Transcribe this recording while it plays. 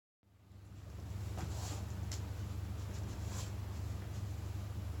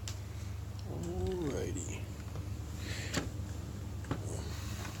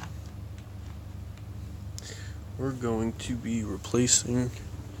we're going to be replacing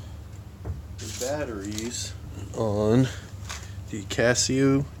the batteries on the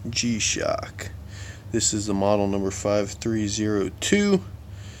Casio G Shock. This is the model number 5302.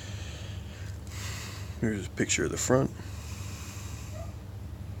 Here's a picture of the front.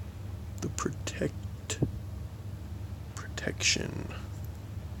 The Protection.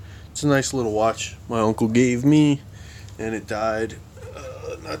 It's a nice little watch my uncle gave me, and it died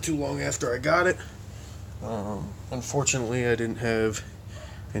not too long after I got it. Unfortunately, I didn't have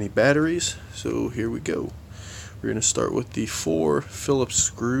any batteries, so here we go. We're going to start with the 4 Phillips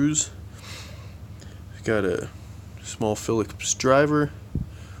screws. We've got a small Phillips driver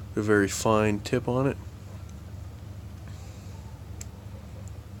with a very fine tip on it.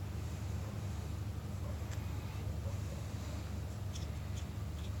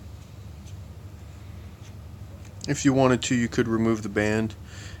 If you wanted to, you could remove the band.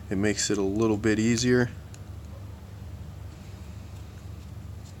 It makes it a little bit easier.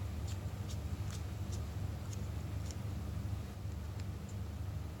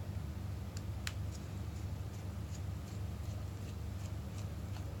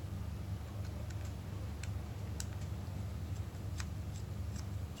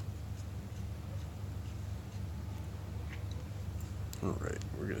 Alright,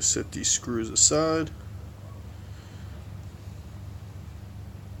 we're going to set these screws aside.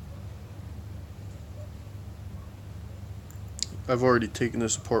 I've already taken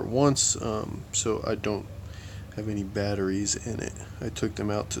this apart once, so I don't have any batteries in it. I took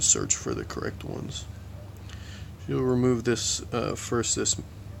them out to search for the correct ones. You'll remove this first, this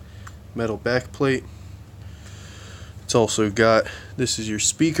metal back plate. It's also got, this is your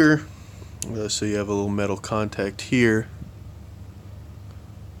speaker, so you have a little metal contact here.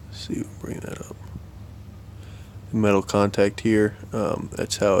 Let's see, bring that up. Metal contact here.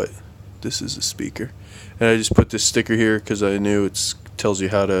 That's how it. This is the speaker, and I just put this sticker here because I knew it tells you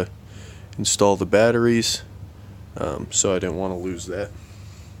how to install the batteries, so I didn't want to lose that.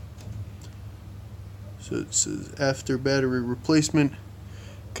 So it says after battery replacement,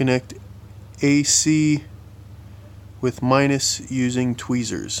 connect AC with minus using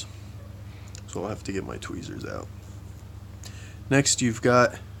tweezers. So I'll have to get my tweezers out. Next, you've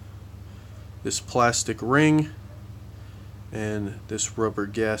got this plastic ring and this rubber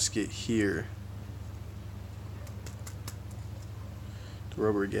gasket here. The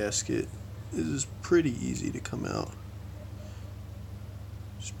rubber gasket is pretty easy to come out.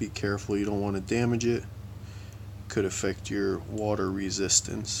 Just be careful, you don't want to damage it. It could affect your water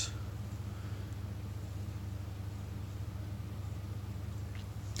resistance.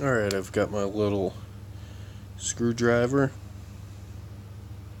 Alright, I've got my little screwdriver.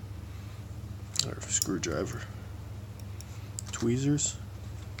 Tweezers.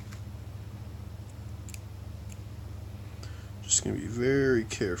 Just going to be very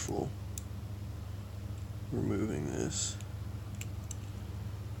careful removing this.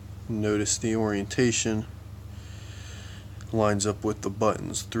 Notice the orientation lines up with the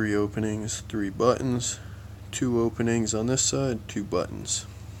buttons. 3 openings, 3 buttons, 2 openings on this side, 2 buttons.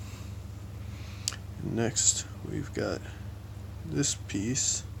 And next we've got this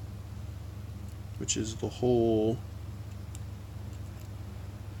piece, which is the whole.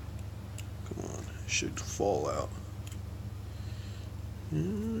 Come on, it should fall out.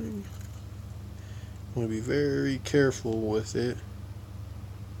 I'm going to be very careful with it.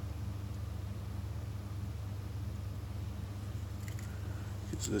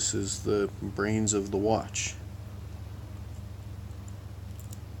 Because this is the brains of the watch.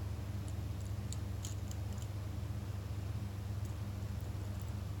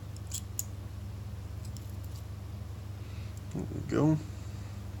 There we go.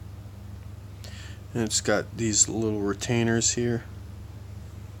 And it's got these little retainers here.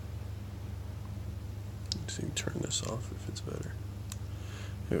 Let's see, turn this off if it's better.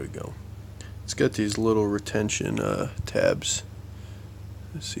 There we go. It's got these little retention tabs.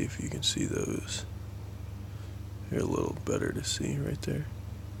 Let's see if you can see those. They're a little better to see right there.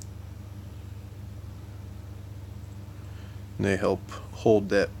 And they help hold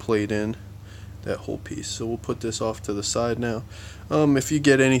that plate in, that whole piece. So we'll put this off to the side now. If you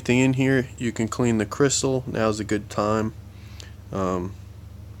get anything in here, you can clean the crystal. Now's a good time.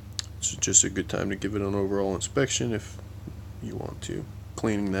 It's just a good time to give it an overall inspection if you want to.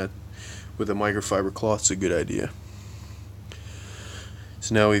 Cleaning that with a microfiber cloth is a good idea.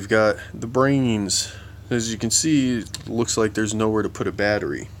 So now we've got the brains. As you can see, it looks like there's nowhere to put a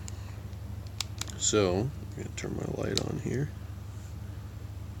battery. So I'm going to turn my light on here.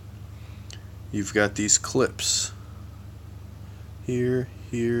 You've got these clips. Here,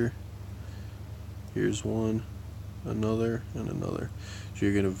 here's one, another, and another. So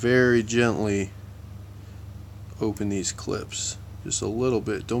you're going to very gently open these clips, just a little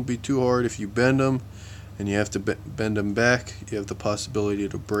bit. Don't be too hard. If you bend them and you have to bend them back, you have the possibility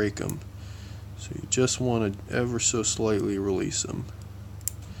to break them. So you just want to ever so slightly release them.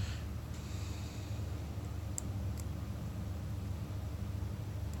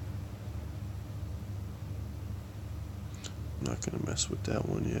 I'm not going to mess with that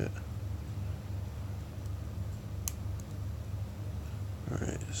one yet.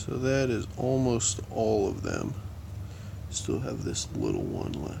 Alright, so that is almost all of them. Still have this little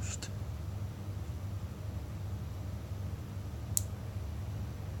one left.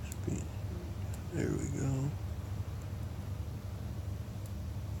 There we go.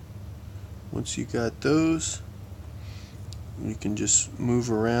 Once you got those, you can just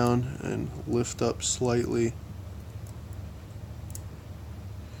move around and lift up slightly.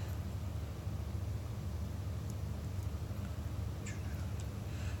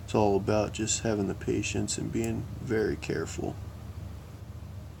 It's all about just having the patience and being very careful.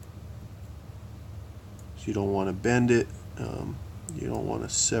 So you don't want to bend it. You don't want to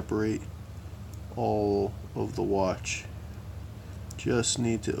separate all of the watch. Just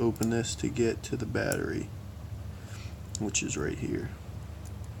need to open this to get to the battery, which is right here.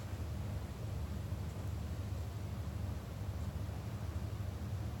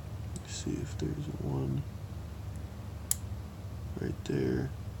 Let's see if there's one right there.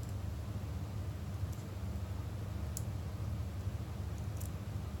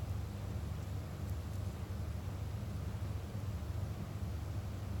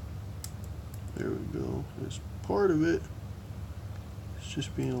 There we go. There's part of it. It's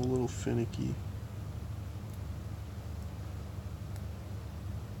just being a little finicky.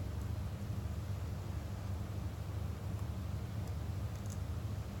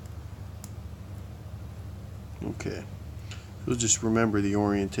 Okay. So just remember the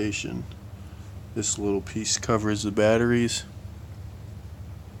orientation. This little piece covers the batteries.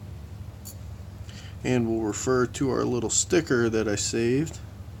 And we'll refer to our little sticker that I saved.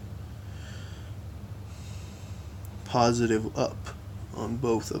 Positive up on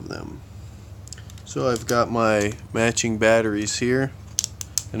both of them. So I've got my matching batteries here,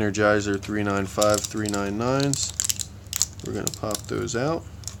 Energizer 395 399s. We're going to pop those out.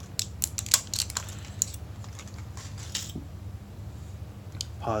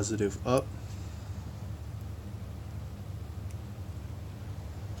 Positive up.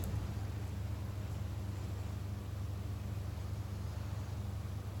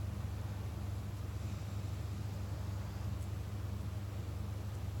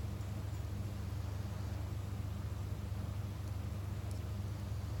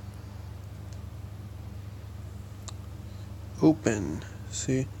 Open.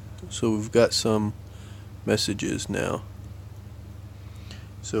 See? So we've got some messages now.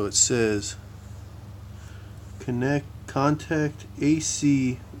 So it says contact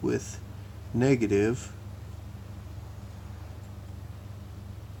AC with negative,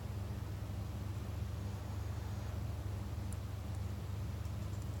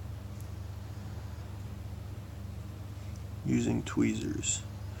 using tweezers.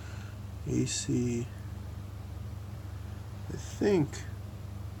 AC, I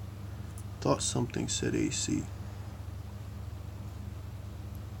thought something said AC.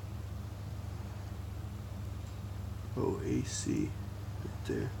 Oh, AC right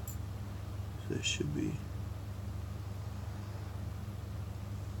there. So that should be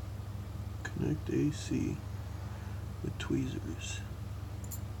connect AC with tweezers.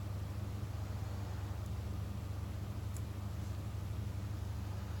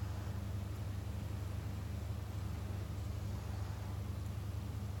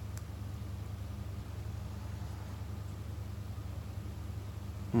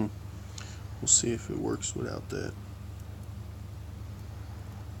 We'll see if it works without that.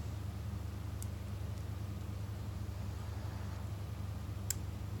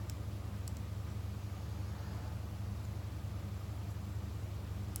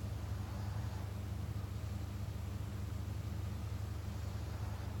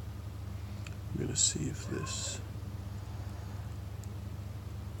 I'm going to see if this...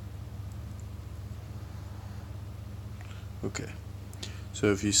 Okay.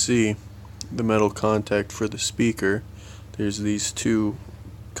 So if you see the metal contact for the speaker, there's these two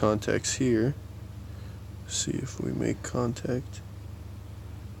contacts here. See if we make contact.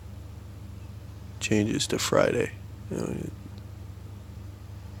 Changes to Friday.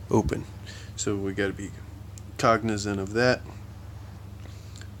 Open. So we got to be cognizant of that.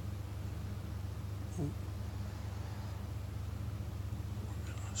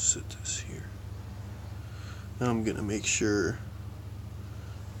 Set this here. Now I'm going to make sure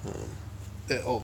that all